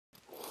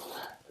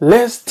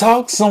Let's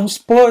talk some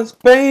sports,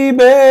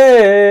 baby.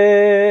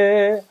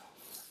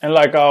 And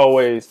like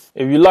always,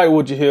 if you like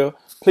what you hear,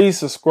 please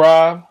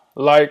subscribe,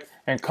 like,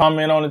 and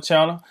comment on the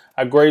channel.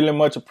 I greatly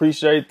much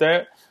appreciate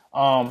that.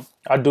 I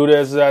do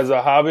this as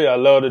a hobby. I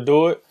love to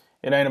do it.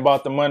 It ain't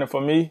about the money for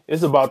me.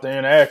 It's about the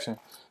interaction.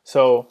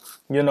 So,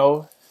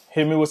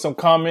 hit me with some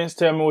comments.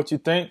 Tell me what you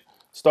think.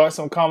 Start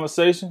some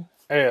conversation.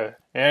 Yeah,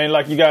 it ain't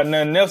like you got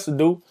nothing else to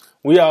do.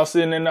 We all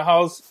sitting in the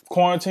house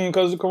quarantined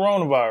because of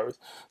coronavirus.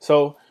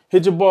 So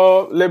hit your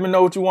boy up. Let me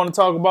know what you want to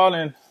talk about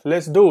and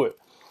let's do it.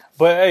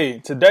 But hey,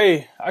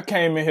 today I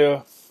came in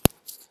here.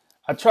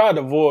 I tried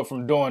to avoid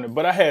from doing it,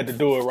 but I had to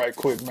do it right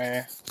quick,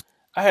 man.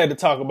 I had to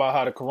talk about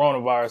how the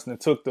coronavirus and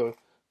took the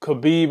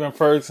Khabib and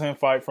Ferguson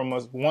fight from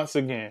us once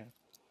again.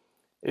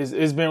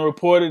 It's been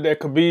reported that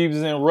Khabib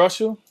is in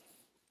Russia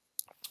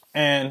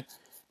and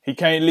he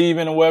can't leave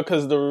anywhere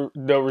because the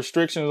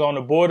restrictions on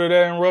the border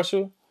there in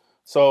Russia.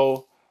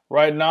 So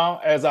right now,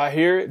 as I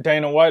hear it,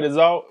 Dana White is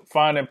out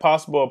finding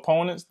possible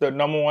opponents. The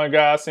number one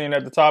guy I seen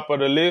at the top of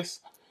the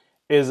list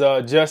is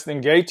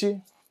Justin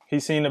Gaethje. He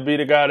seemed to be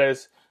the guy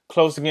that's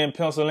close to getting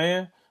penciled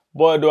in.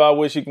 Boy, do I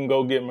wish he can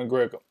go get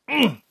McGregor.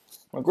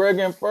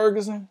 McGregor and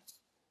Ferguson,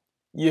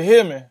 you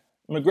hear me?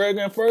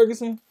 McGregor and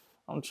Ferguson,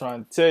 I'm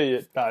trying to tell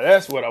you, now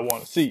that's what I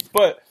want to see.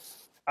 But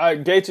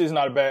Gaethje is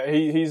not bad.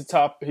 He's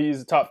top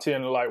tier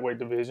in the lightweight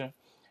division.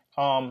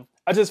 I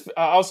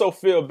also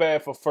feel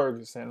bad for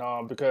Ferguson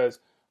because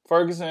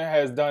Ferguson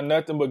has done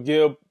nothing but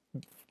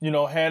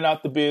hand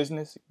out the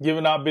business,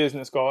 giving out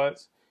business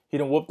cards. He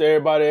done whooped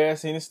everybody's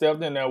ass. He done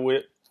stepped in there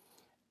with.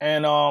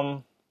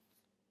 And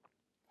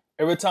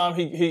every time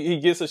he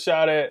gets a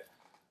shot at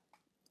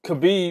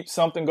Khabib,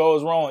 something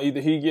goes wrong. Either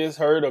he gets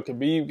hurt or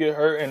Khabib get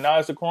hurt, and now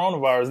it's the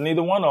coronavirus.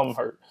 Neither one of them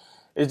hurt.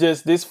 It's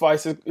just this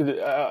fight,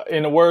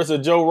 in the words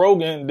of Joe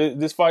Rogan,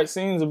 this fight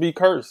seems to be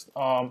cursed.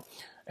 And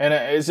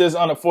it's just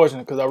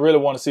unfortunate because I really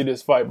want to see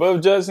this fight. But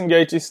if Justin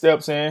Gaethje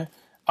steps in,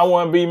 I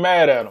wouldn't be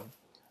mad at him.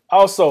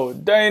 Also,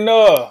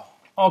 Dana,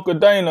 Uncle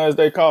Dana as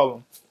they call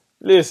him.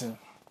 Listen,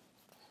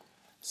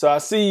 so I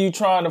see you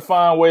trying to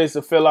find ways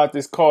to fill out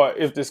this card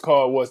if this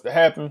card was to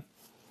happen.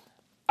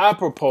 I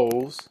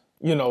propose,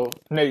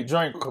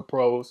 Natedrink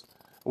proposed.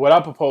 What I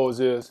propose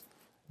is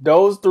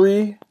those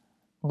three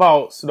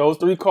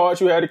cards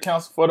you had to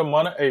cancel for the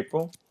month of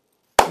April,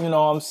 you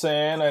know what I'm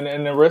saying,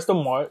 and the rest of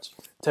March,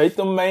 take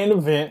the main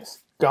events,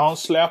 go and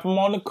slap them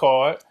on the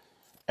card,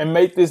 and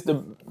make this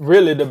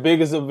really the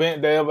biggest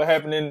event that ever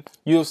happened in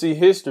UFC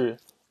history,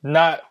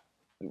 not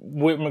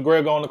with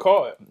McGregor on the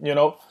card,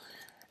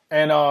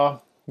 and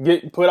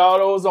put all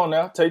those on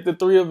there, take the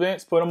three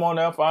events, put them on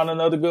there, find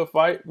another good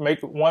fight,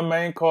 make one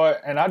main card,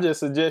 and I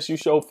just suggest you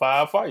show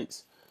 5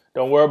 fights.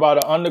 Don't worry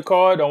about the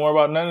undercard, don't worry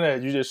about none of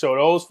that. You just show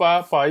those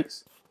 5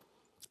 fights.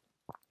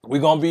 We're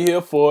going to be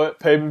here for it.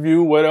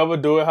 Pay-per-view, whatever.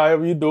 Do it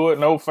however you do it.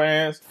 No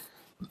fans.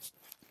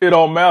 It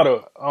don't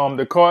matter.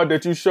 The card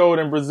that you showed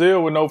in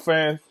Brazil with no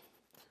fans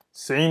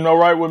seemed all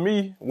right with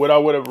me. Would I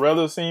would have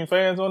rather seen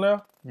fans on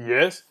there?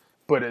 Yes.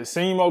 But it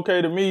seemed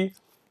okay to me.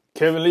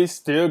 Kevin Lee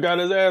still got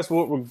his ass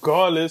whooped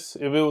regardless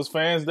if it was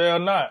fans there or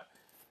not.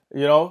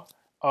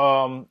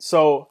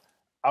 So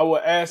I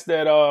would ask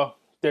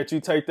that you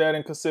take that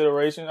in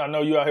consideration. I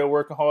know you out here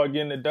working hard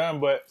getting it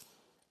done, but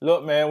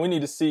look, man, we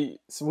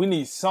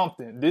need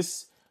something.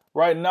 This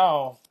right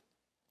now,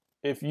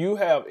 if you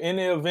have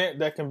any event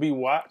that can be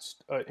watched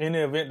or any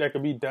event that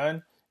can be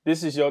done,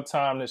 this is your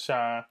time to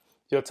shine,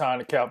 your time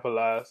to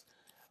capitalize.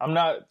 I'm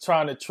not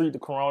trying to treat the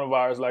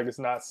coronavirus like it's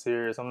not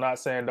serious. I'm not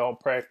saying don't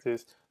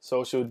practice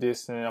social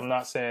distancing. I'm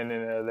not saying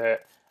any of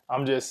that.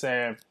 I'm just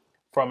saying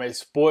from a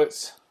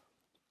sports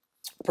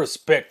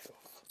perspective,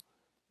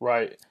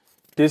 right?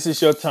 This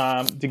is your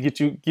time to get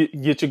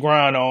your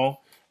grind on,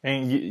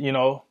 and you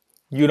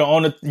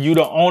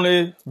the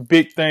only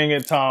big thing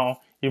in town.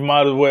 You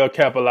might as well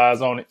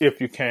capitalize on it if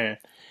you can.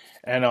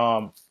 And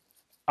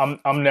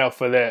I'm there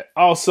for that.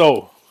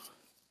 Also,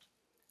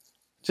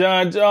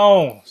 John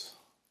Jones,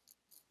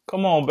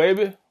 come on,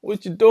 baby,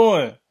 what you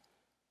doing?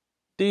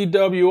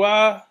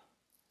 DWI,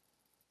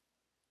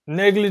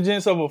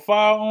 negligence of a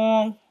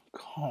firearm.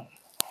 Come on.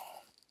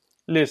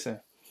 Listen,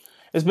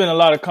 it's been a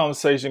lot of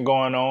conversation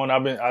going on.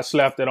 I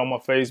slapped it on my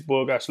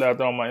Facebook. I slapped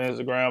it on my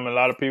Instagram. And a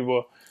lot of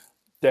people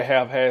that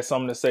have had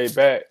something to say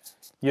back.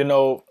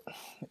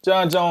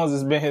 John Jones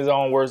has been his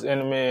own worst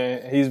enemy,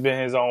 and he's been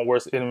his own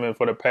worst enemy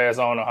for the past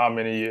I don't know how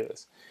many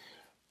years.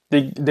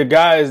 The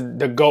guy is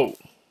the GOAT.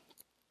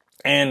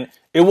 And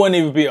it wouldn't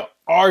even be an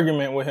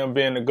argument with him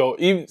being the GOAT,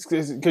 even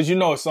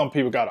because some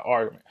people got an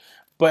argument.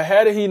 But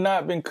had he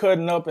not been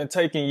cutting up and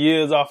taking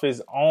years off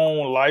his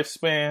own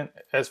lifespan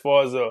as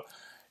far as a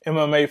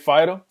MMA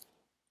fighter,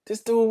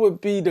 this dude would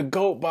be the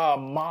GOAT by a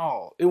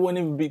mile. It wouldn't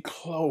even be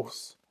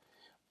close.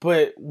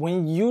 But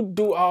when you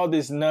do all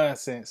this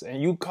nonsense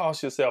and you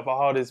cost yourself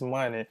all this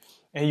money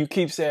and you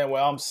keep saying,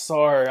 well, I'm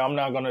sorry, I'm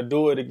not going to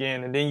do it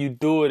again, and then you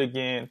do it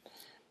again,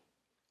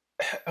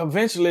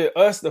 eventually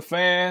us, the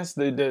fans,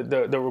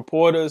 the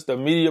reporters, the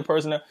media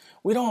personnel,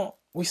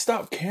 we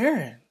stop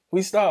caring.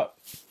 We stop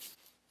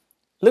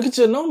Look at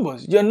your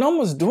numbers. Your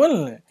numbers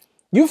dwindling.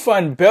 You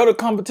find better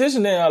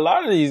competition than a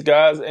lot of these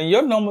guys, and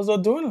your numbers are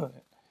dwindling.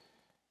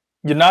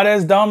 You're not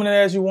as dominant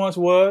as you once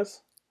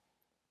was.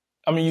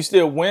 I mean, you're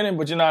still winning,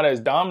 but you're not as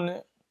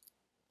dominant.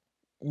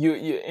 You're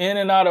in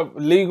and out of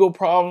legal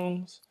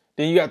problems.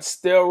 Then you got the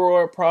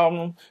steroid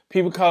problem.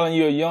 People calling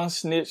you a young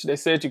snitch. They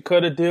said you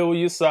cut a deal with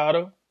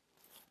USADA.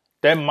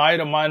 That might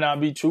or might not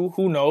be true.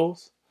 Who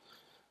knows?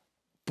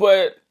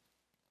 But,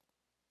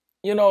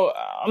 you know,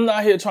 I'm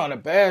not here trying to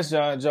bash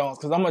John Jones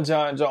because I'm a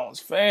John Jones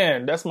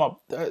fan. That's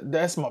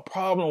my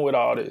problem with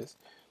all this.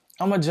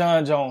 I'm a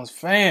John Jones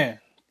fan.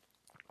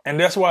 And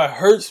that's why it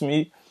hurts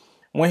me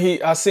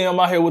when I see him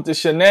out here with the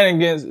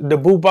shenanigans, the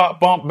boo bop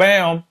bump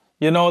bam.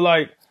 You know,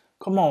 like,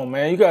 come on,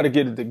 man. You got to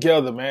get it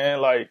together,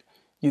 man. Like,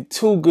 you're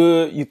too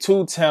good. You're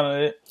too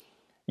talented.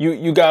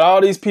 You got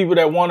all these people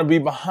that want to be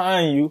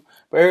behind you.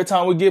 But every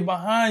time we get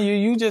behind you,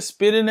 you just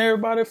spit in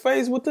everybody's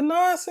face with the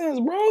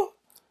nonsense, bro.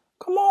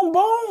 Come on,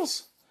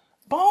 Bones.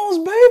 Bones,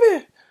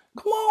 baby.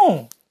 Come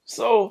on.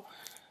 So,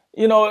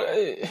 you know,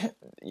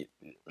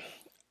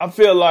 I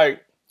feel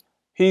like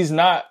he's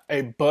not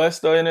a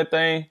bust or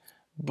anything,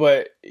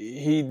 but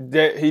he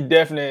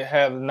definitely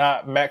has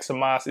not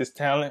maximized his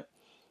talent.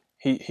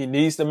 He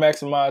needs to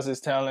maximize his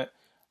talent.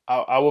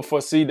 I will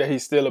foresee that he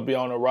still will be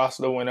on the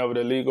roster whenever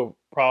the legal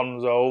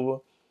problems are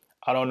over.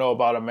 I don't know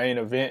about a main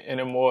event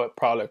anymore,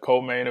 probably a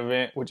co-main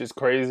event, which is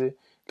crazy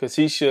because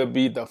he should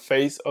be the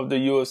face of the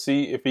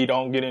UFC if he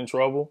don't get in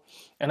trouble.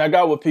 And I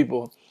got what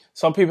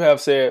some people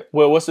have said,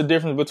 well, what's the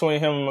difference between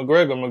him and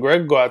McGregor?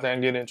 McGregor go out there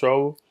and get in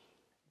trouble.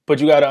 But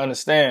you got to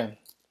understand,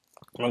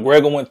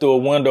 McGregor went through a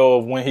window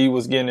of when he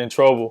was getting in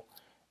trouble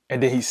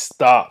and then he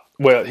stopped.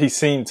 Well, he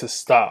seemed to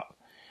stop.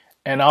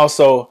 And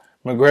also,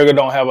 McGregor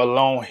don't have a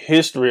long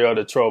history of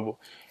the trouble.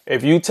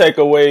 If you take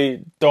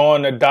away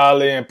throwing the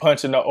dolly and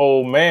punching the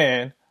old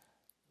man,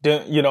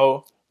 then, you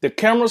know, the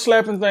camera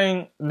slapping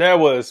thing, that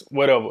was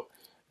whatever.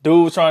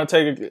 Dude was trying to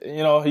take it,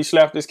 you know, he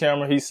slapped his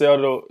camera, he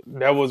settled,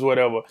 that was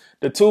whatever.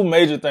 The two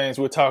major things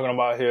we're talking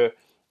about here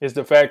is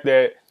the fact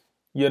that,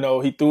 you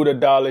know, he threw the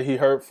dolly, he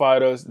hurt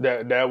fighters.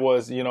 That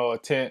was, you know,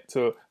 attempt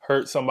to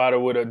hurt somebody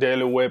with a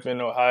deadly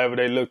weapon or however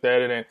they looked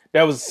at it. And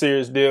that was a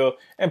serious deal.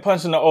 And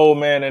punching the old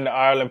man in the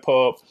Ireland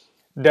pub,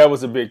 that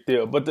was a big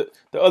deal. But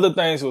the other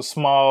things were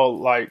small,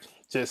 like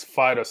just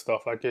fighter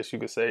stuff, I guess you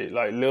could say,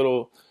 like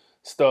little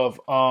stuff.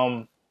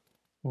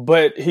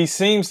 But he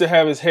seems to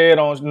have his head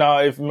on. Now,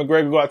 if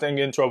McGregor go out there and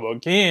get in trouble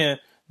again,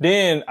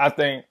 then I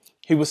think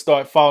he would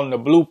start following the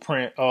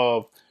blueprint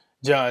of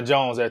John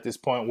Jones at this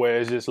point, where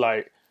it's just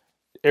like,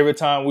 every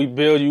time we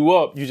build you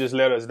up, you just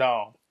let us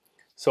down.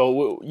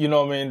 So, you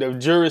know what I mean? The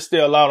jury's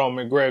still out on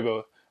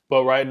McGregor,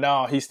 but right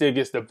now he still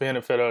gets the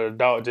benefit of the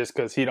doubt just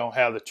because he don't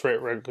have the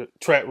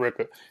track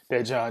record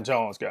that John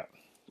Jones got.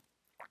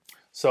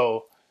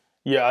 So,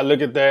 yeah, I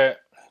look at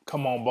that.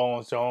 Come on,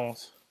 Bones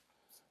Jones.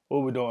 What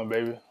we doing,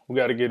 baby? We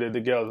got to get it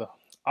together.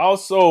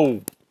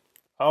 Also,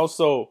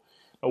 the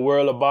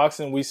world of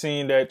boxing, we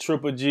seen that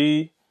Triple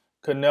G,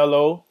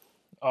 Canelo,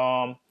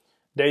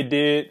 they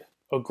did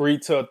agree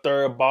to a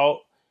third bout.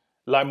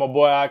 Like my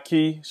boy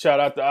Aki, shout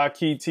out to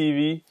Aki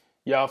TV.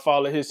 Y'all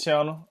follow his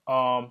channel.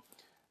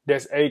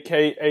 That's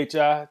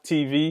AKHI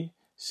TV.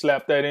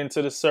 Slap that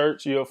into the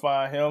search. You'll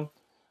find him.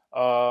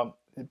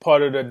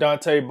 Part of the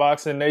Dante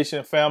Boxing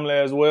Nation family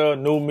as well.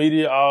 New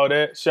media, all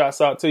that. Shouts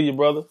out to you,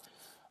 brother.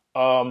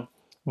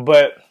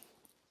 But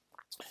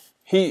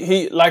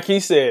he like he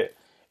said,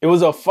 it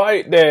was a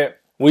fight that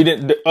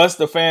us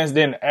the fans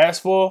didn't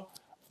ask for,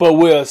 but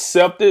we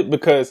accept it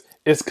because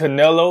it's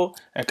Canelo,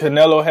 and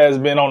Canelo has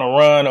been on a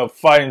run of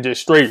fighting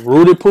just straight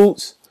Rudy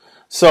Poots.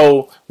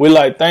 So we're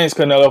like, thanks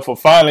Canelo for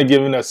finally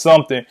giving us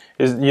something.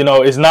 It's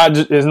not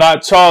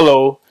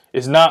Charlo,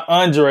 it's not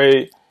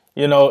Andre,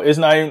 it's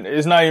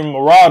not even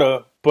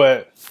Murata,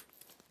 but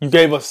you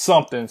gave us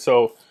something.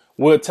 So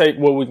we'll take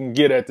what we can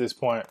get at this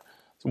point.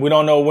 We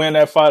don't know when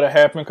that fight will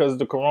happen because of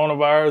the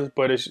coronavirus,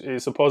 but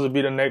it's supposed to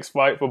be the next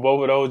fight for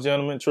both of those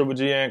gentlemen, Triple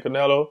G and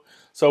Canelo.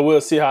 So we'll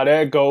see how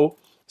that goes.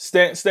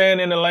 Staying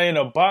in the lane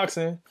of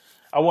boxing,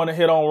 I want to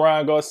hit on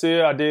Ryan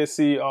Garcia. I did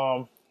see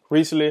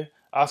recently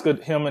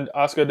him and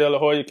Oscar De La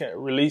Hoya can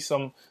release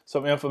some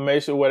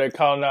information where they're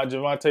calling out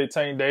Gervonta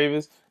Tank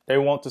Davis. They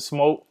want to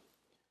smoke.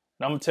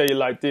 And I'm going to tell you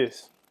like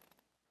this.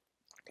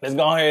 Let's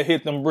go ahead and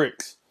hit them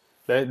bricks.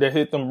 They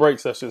hit them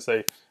brakes, I should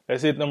say.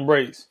 Let's hit them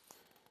brakes.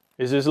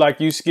 It's just like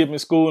you skipping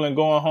school and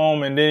going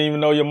home and didn't even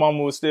know your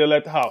mama was still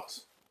at the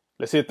house.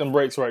 Let's hit them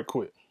brakes right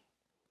quick.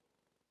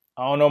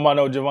 I don't know about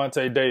no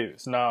Gervonta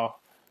Davis. Now,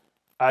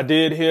 I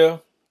did hear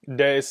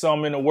there's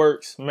something in the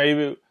works,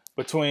 maybe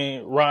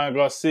between Ryan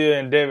Garcia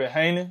and David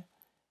Haney.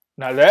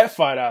 Now, that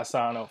fight I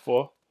signed up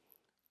for.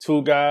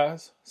 Two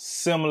guys,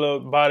 similar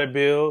body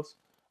builds.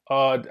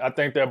 I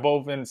think they're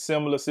both in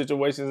similar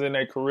situations in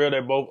their career.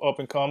 They're both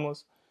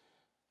up-and-comers.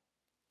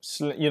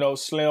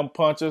 Slim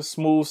punchers,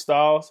 smooth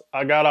styles.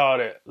 I got all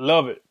that.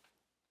 Love it.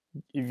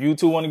 If you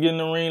two want to get in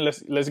the ring,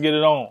 let's get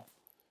it on.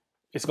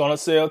 It's going to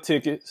sell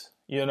tickets,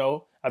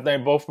 I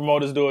think both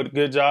promoters do a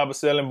good job of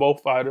selling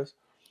both fighters.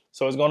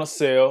 So it's going to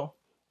sell.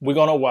 We're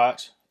going to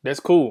watch. That's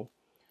cool.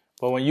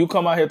 But when you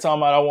come out here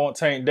talking about I want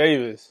Tank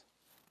Davis,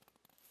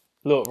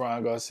 look,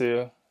 Ryan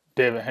Garcia,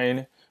 Devin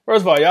Haney.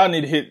 First of all, y'all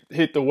need to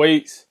hit the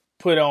weights,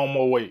 put on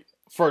more weight,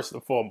 first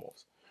and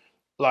foremost.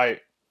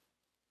 Like,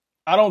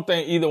 I don't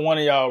think either one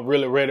of y'all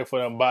really ready for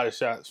them body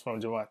shots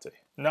from Gervonta.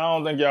 No, I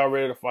don't think y'all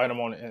ready to fight him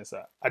on the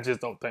inside. I just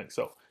don't think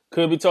so.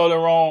 Could be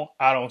totally wrong.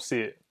 I don't see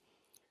it.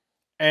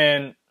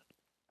 And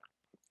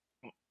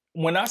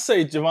when I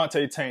say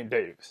Gervonta Tank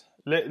Davis,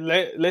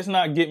 let's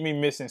not get me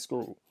missing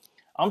screwed.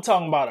 I'm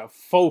talking about a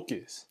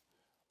focus,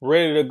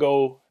 ready to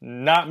go,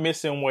 not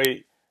missing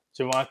weight,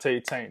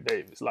 Gervonta Tank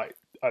Davis, like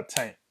a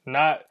tank.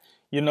 Not,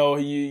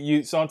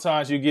 you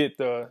sometimes you get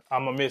the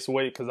I'm gonna miss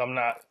weight because I'm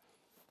not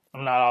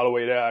all the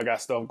way there. I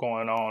got stuff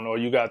going on, or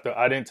you got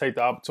I didn't take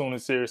the opportunity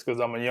serious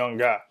because I'm a young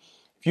guy.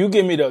 If you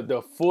give me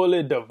the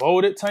fully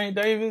devoted Tank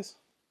Davis,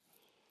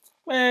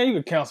 man, you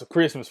could cancel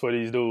Christmas for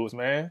these dudes,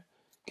 man.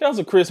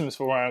 Cancel Christmas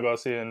for Ryan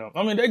Garcia and them.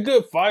 I mean, they're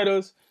good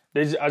fighters.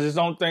 I just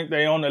don't think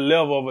they're on the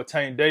level of a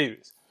Tank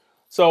Davis.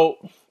 So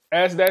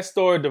as that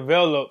story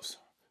develops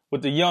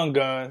with the young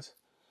guns,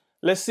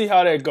 let's see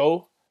how that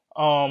go.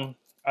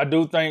 I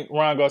do think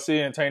Ryan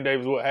Garcia and Tank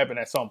Davis will happen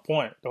at some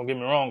point. Don't get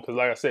me wrong, because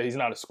like I said, he's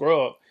not a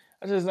scrub.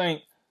 I just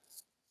think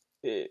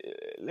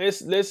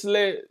let's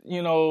let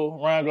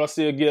Ryan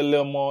Garcia get a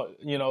little more,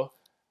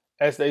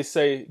 as they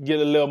say, get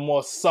a little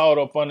more salt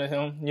up under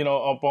him,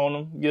 up on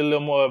him, get a little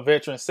more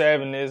veteran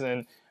savviness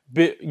and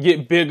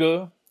get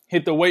bigger,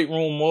 hit the weight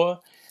room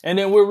more, and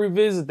then we'll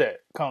revisit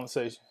that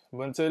conversation.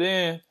 But until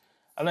then,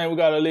 I think we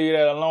got to leave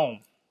that alone.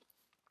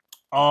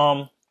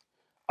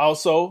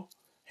 Also,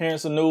 hearing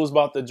some news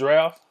about the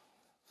draft.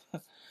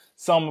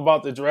 Something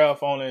about the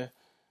draft only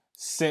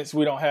since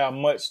we don't have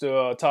much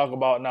to talk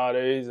about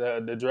nowadays.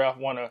 The draft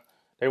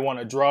they want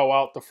to draw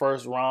out the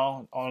first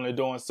round, only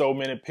doing so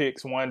many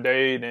picks one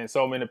day, then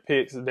so many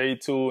picks day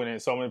 2, and then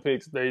so many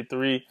picks day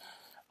 3.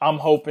 I'm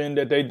hoping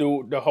that they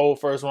do the whole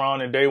first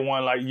round in day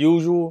 1 like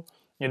usual.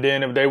 And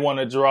then if they want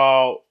to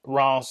draw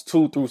rounds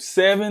 2 through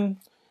 7,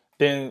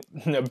 then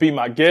be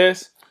my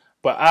guess.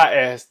 But I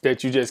ask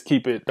that you just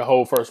keep it the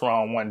whole first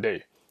round one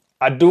day.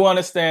 I do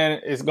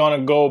understand it's going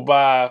to go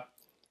by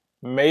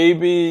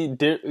maybe,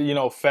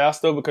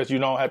 faster because you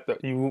don't have to,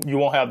 you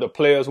won't have the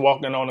players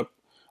walking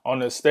on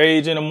the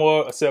stage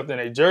anymore accepting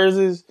their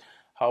jerseys.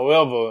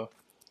 However,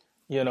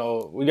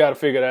 we got to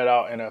figure that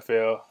out,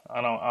 NFL.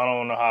 I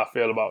don't know how I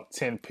feel about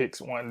 10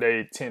 picks one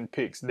day, 10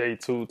 picks day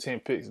 2, 10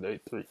 picks day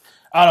 3.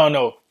 I don't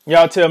know.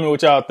 Y'all tell me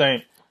what y'all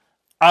think.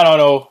 I don't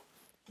know.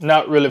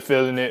 Not really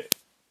feeling it.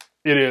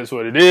 It is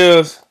what it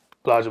is.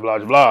 Blah, blah,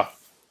 blah, blah.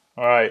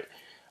 All right.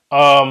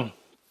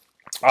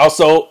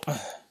 Also,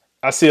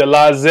 I see a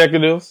lot of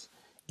executives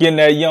getting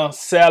that young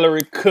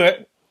salary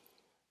cut.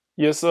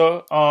 Yes,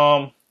 sir.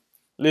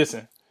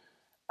 Listen,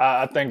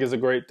 I think it's a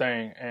great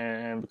thing.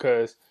 And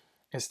because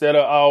instead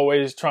of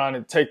always trying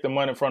to take the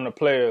money from the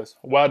players,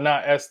 why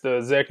not ask the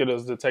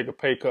executives to take a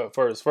pay cut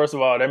first? First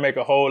of all, they make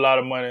a whole lot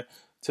of money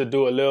to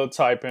do a little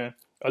typing,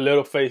 a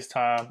little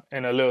FaceTime,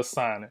 and a little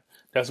signing.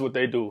 That's what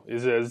they do,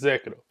 is an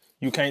executive.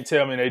 You can't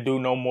tell me they do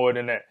no more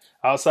than that.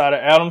 Outside of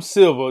Adam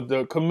Silver,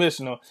 the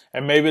commissioner,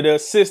 and maybe the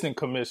assistant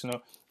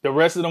commissioner, the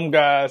rest of them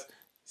guys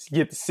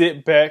get to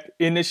sit back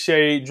in the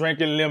shade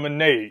drinking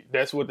lemonade.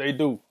 That's what they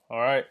do, all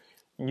right?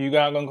 You're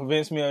not going to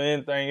convince me of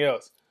anything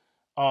else.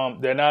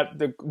 They're not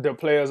the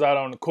players out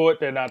on the court.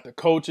 They're not the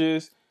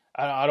coaches.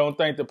 I don't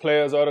think the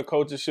players or the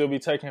coaches should be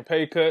taking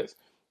pay cuts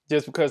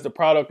just because the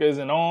product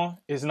isn't on.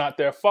 It's not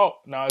their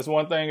fault. Now, it's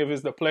one thing if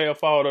it's the player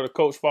fault or the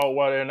coach fault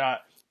while they're not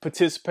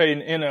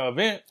participating in an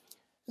event.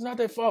 It's not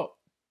their fault.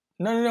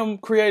 None of them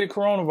created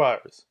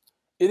coronavirus.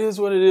 It is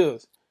what it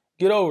is.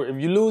 Get over it.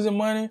 If you're losing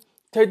money,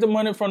 take the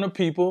money from the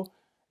people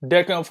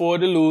that can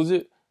afford to lose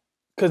it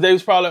because they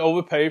was probably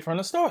overpaid from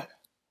the start.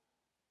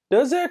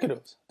 The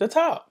executives, the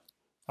top.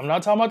 I'm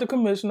not talking about the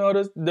commissioner or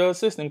the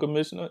assistant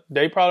commissioner.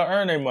 They probably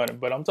earn their money,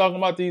 but I'm talking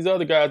about these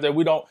other guys that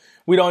we don't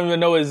even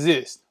know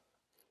exist.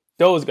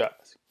 Those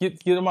guys,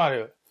 get them out of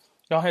here.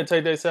 Go ahead and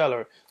take their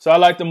salary. So I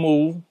like the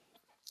move.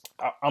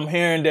 I'm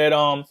hearing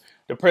that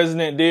the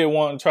president did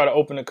want to try to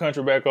open the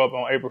country back up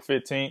on April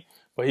 15th,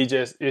 but he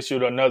just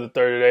issued another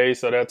 30 days,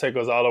 so that'll take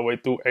us all the way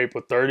through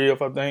April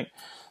 30th, I think.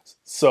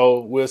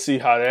 So we'll see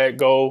how that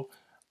go.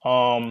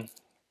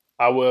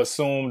 I will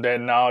assume that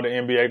now the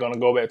NBA going to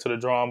go back to the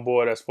drawing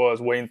board as far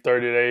as waiting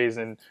 30 days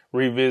and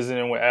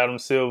revisiting with Adam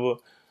Silver.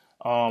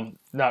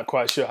 Not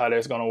quite sure how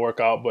that's going to work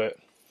out, but,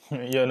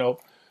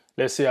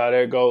 let's see how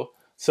that go.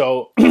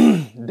 So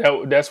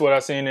that's what I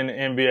seen in the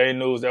NBA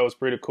news. That was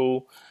pretty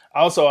cool.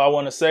 Also, I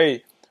want to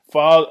say,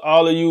 for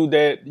all of you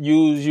that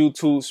use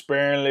YouTube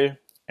sparingly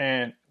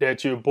and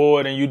that you're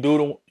bored and you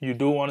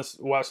do want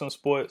to watch some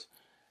sports,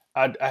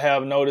 I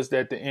have noticed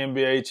that the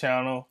NBA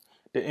channel,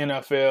 the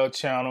NFL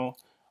channel,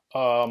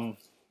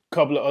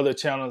 couple of other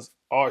channels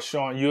are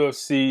showing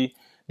UFC.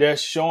 They're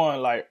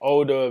showing like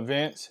older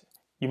events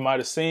you might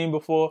have seen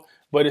before,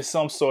 but it's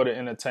some sort of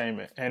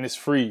entertainment and it's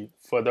free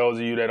for those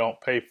of you that don't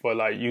pay for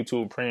like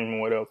YouTube Premium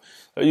or whatever.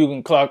 So you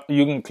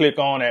can click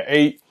on at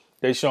 8.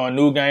 They showing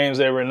new games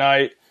every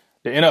night.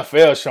 the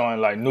NFL showing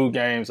like new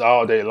games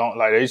all day long.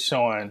 Like they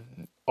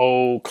showing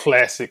old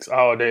classics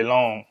all day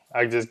long.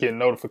 I just get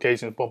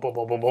notifications, boom, boom,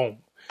 boom, boom, boom,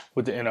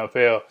 with the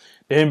NFL.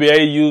 The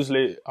NBA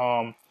usually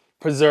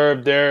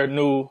preserve their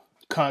new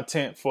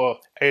content for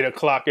 8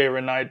 o'clock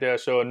every night. They'll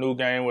show a new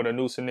game with a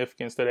new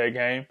significance to that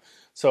game.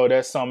 So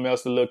that's something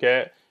else to look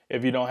at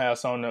if you don't have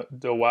something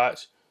to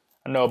watch.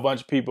 I know a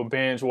bunch of people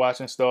binge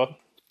watching stuff.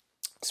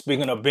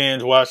 Speaking of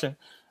binge watching,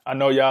 I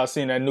know y'all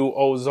seen that new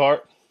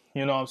Ozark.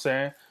 You know what I'm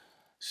saying?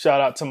 Shout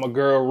out to my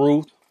girl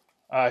Ruth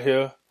out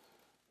here,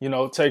 you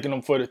know, taking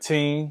them for the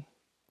team.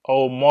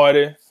 Old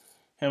Marty,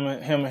 him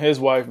and his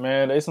wife,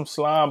 man, they some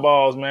slime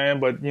balls, man.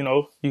 But, you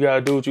know, you got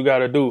to do what you got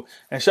to do.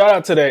 And shout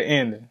out to that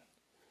ending.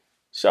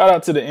 Shout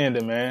out to the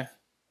ending, man.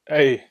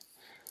 Hey,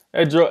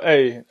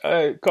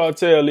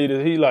 cartel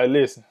leader, he like,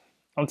 listen,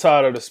 I'm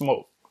tired of the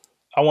smoke.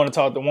 I want to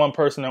talk to one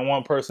person and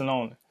one person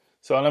only.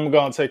 So let me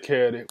go and take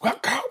care of it.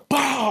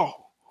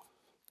 Bow!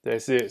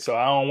 That's it. So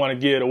I don't want to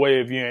give it away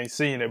if you ain't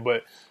seen it,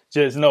 but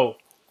just know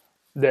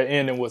that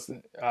ending was,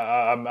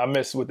 I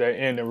messed with that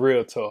ending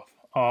real tough.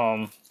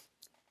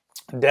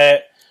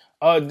 Hit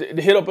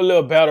up a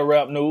little battle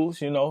rap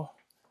news, you know.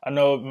 I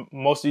know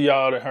most of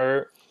y'all have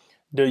heard.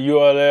 The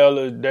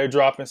URL, they're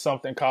dropping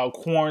something called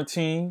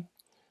Quarantine.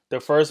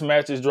 The first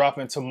match is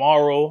dropping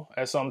tomorrow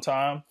at some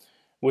time,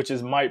 which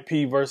is Mike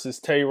P versus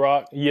Tay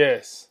Rock.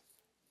 Yes,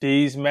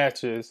 these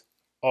matches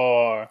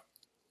are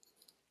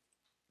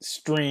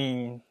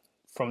streamed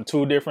from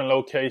 2 different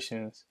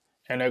locations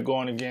and they're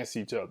going against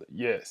each other.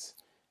 Yes,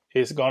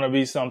 it's going to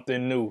be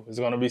something new. It's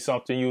going to be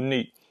something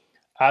unique.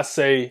 I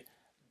say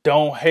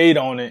don't hate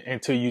on it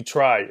until you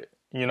try it.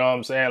 You know what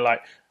I'm saying?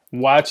 Like,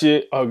 watch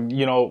it or,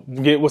 you know,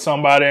 get with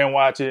somebody and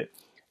watch it.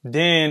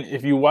 Then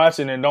if you watch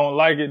it and don't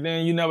like it,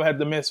 then you never have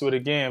to mess with it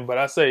again. But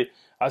I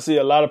see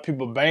a lot of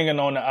people banging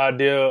on the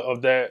idea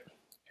of that,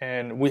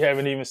 and we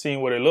haven't even seen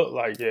what it looked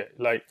like yet.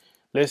 Like,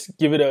 let's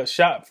give it a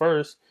shot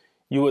first.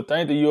 You would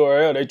think the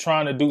URL, they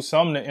trying to do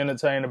something to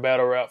entertain the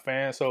battle rap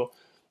fan. So,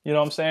 you know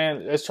what I'm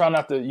saying? Let's try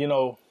not to, you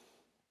know,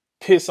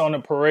 piss on the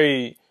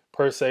parade,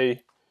 per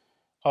se,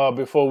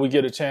 before we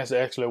get a chance to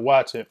actually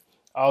watch it.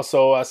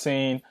 Also, I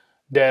seen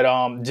that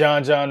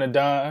John the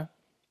Don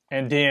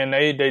and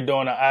DNA, they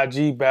doing an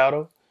IG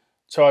battle,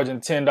 charging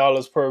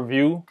 $10 per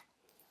view.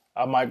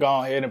 I might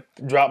go ahead and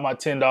drop my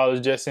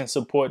 $10 just in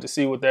support to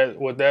see what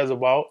that's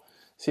about,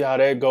 see how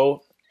that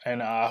go,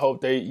 and I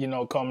hope they, you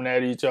know, coming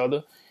at each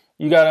other.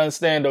 You gotta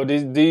understand though,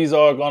 these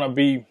are gonna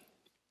be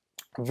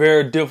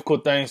very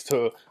difficult things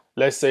to,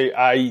 let's say,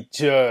 i.e.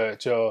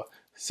 judge or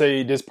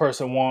say this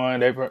person won.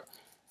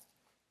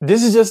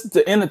 This is just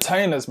to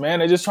entertain us, man.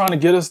 They're just trying to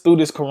get us through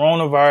this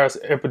coronavirus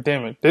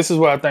epidemic. This is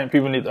what I think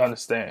people need to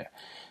understand.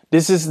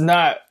 This is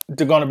not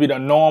going to be the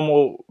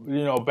normal,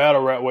 you know,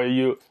 battle rap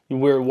where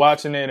we're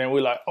watching it and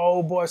we're like,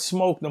 oh boy,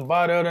 smoked them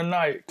body of the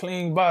night,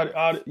 clean body.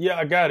 Yeah,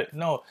 I got it.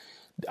 No,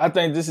 I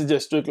think this is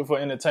just strictly for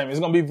entertainment. It's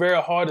going to be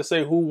very hard to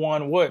say who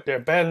won what. They're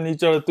battling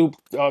each other through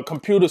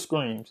computer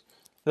screens.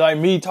 Like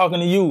me talking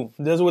to you.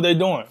 That's what they're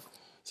doing.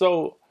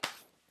 So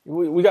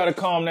we got to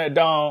calm that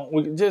down.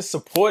 We just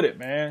support it,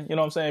 man. You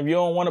know what I'm saying? If you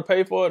don't want to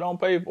pay for it, don't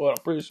pay for it.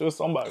 I'm pretty sure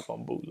somebody's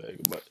going to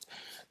bootleg it, but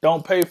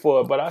don't pay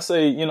for it. But I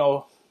say, you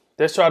know,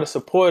 let's try to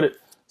support it,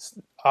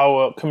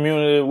 our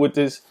community, with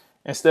this,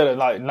 instead of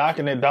like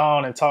knocking it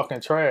down and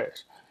talking trash.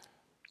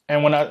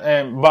 And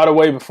by the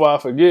way, before I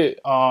forget,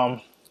 I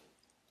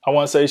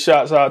want to say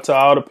shouts out to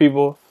all the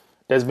people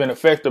that's been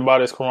affected by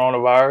this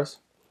coronavirus.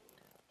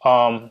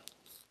 All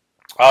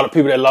the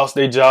people that lost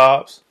their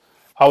jobs.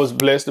 I was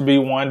blessed to be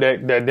one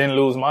that didn't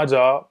lose my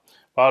job.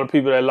 All the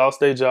people that lost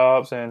their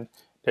jobs and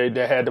they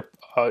had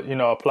to, you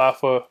know, apply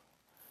for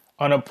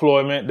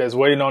unemployment, that's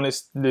waiting on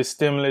this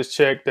stimulus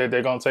check that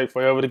they're going to take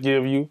forever to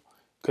give you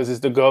because it's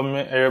the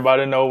government.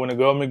 Everybody know when the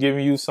government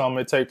giving you something,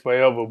 it takes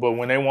forever. But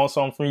when they want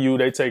something from you,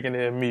 they taking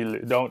it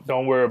immediately.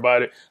 Don't worry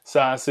about it.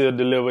 Sign, seal,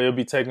 deliver. It'll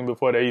be taken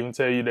before they even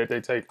tell you that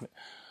they're taking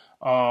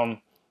it.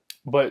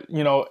 But,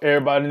 you know,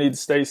 everybody needs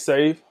to stay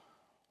safe.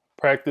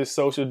 Practice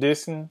social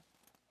distancing.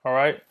 All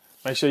right?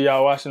 Make sure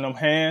y'all washing them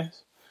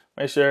hands.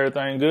 Make sure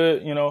everything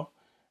good, you know.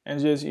 And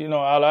just, you know,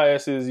 all I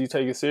ask is you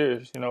take it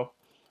serious, you know.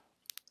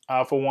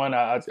 For one,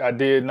 I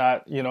did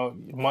not, you know,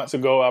 months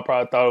ago, I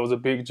probably thought it was a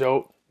big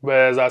joke. But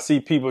as I see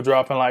people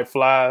dropping like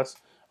flies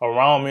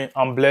around me,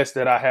 I'm blessed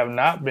that I have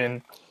not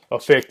been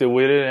affected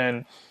with it.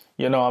 And,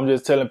 you know, I'm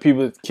just telling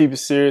people, keep it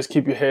serious,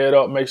 keep your head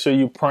up, make sure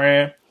you're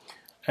praying.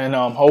 And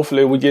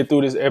hopefully we get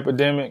through this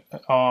epidemic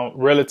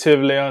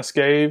relatively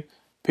unscathed.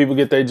 People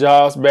get their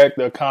jobs back,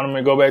 the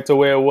economy go back to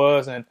where it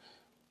was, and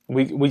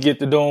we get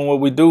to doing what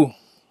we do,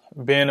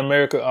 being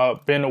America,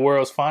 being the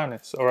world's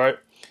finest, all right?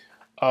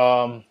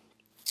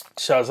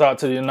 Shouts out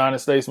to the United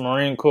States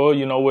Marine Corps.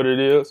 You know what it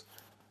is.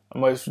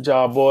 Much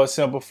job, boys.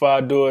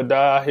 Simplify, do or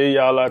die. I hear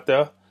y'all out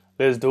there.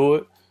 Let's do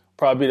it.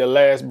 Probably the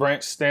last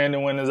branch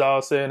standing when it's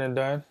all said and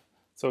done.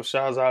 So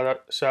shouts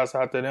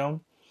out to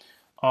them.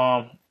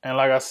 And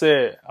like I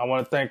said, I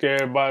want to thank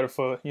everybody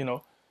for, you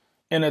know,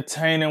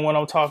 entertaining what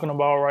I'm talking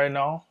about right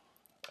now.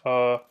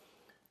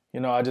 You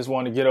know, I just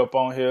want to get up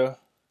on here,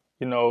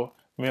 You know,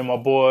 me and my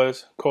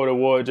boys, Cody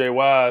Ward, Jay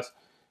Wise,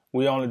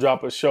 we only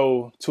drop a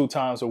show 2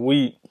 times a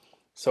week.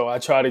 So I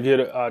try to get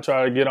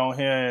on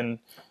here and,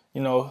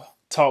 you know,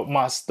 talk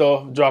my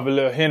stuff, drop a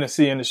little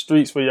Hennessy in the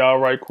streets for y'all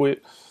right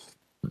quick.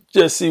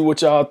 Just see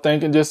what y'all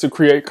thinking, just to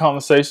create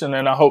conversation.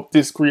 And I hope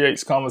this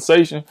creates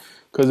conversation,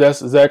 because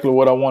that's exactly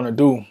what I want to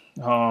do.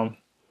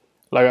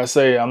 Like I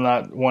say, I'm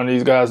not one of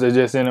these guys that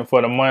just in it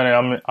for the money.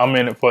 I'm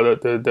in it for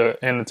the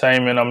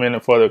entertainment. I'm in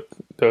it for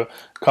the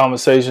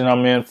conversation.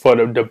 I'm in for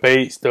the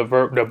debates, the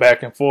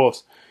back and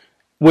forth,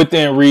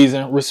 within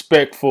reason,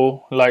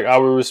 respectful. Like, I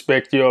will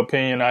respect your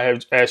opinion. I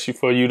have asked you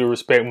for you to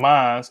respect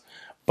mine.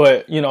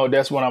 But, you know,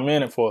 that's what I'm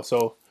in it for.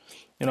 So,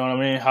 you know what I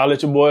mean? Holla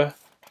at your boy.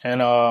 And,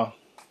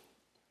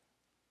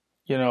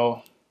 you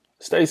know,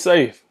 stay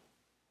safe.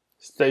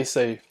 Stay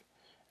safe.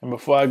 And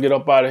before I get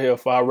up out of here,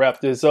 if I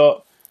wrap this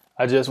up,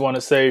 I just want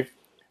to say,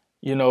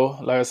 you know,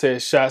 like I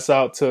said, shouts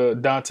out to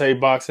Dante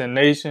Boxing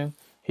Nation.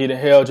 He done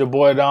held your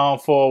boy down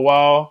for a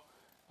while.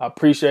 I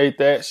appreciate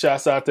that.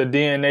 Shouts out to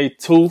DNA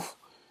Tooth.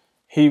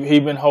 He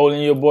been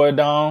holding your boy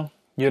down.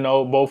 You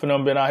know, both of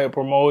them been out here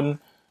promoting,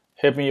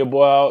 helping your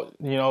boy out,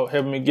 you know,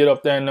 helping me get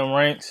up there in them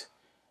ranks.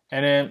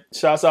 And then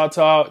shouts out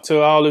to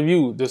all of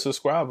you, the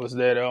subscribers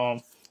that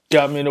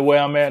got me the way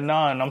I'm at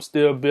now. And I'm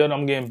still building.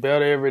 I'm getting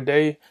better every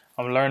day.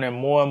 I'm learning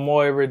more and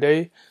more every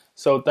day.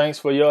 So thanks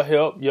for your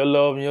help, your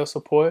love, and your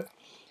support.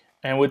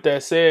 And with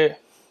that said,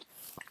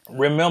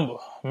 remember,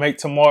 make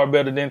tomorrow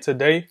better than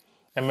today,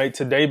 and make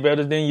today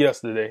better than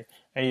yesterday.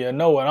 And you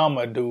know what I'm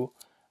going to do.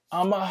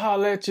 I'm going to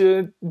holler at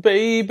you,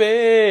 baby.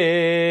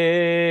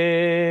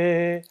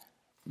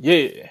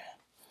 Yeah.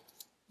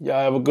 Y'all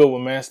have a good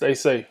one, man. Stay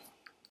safe.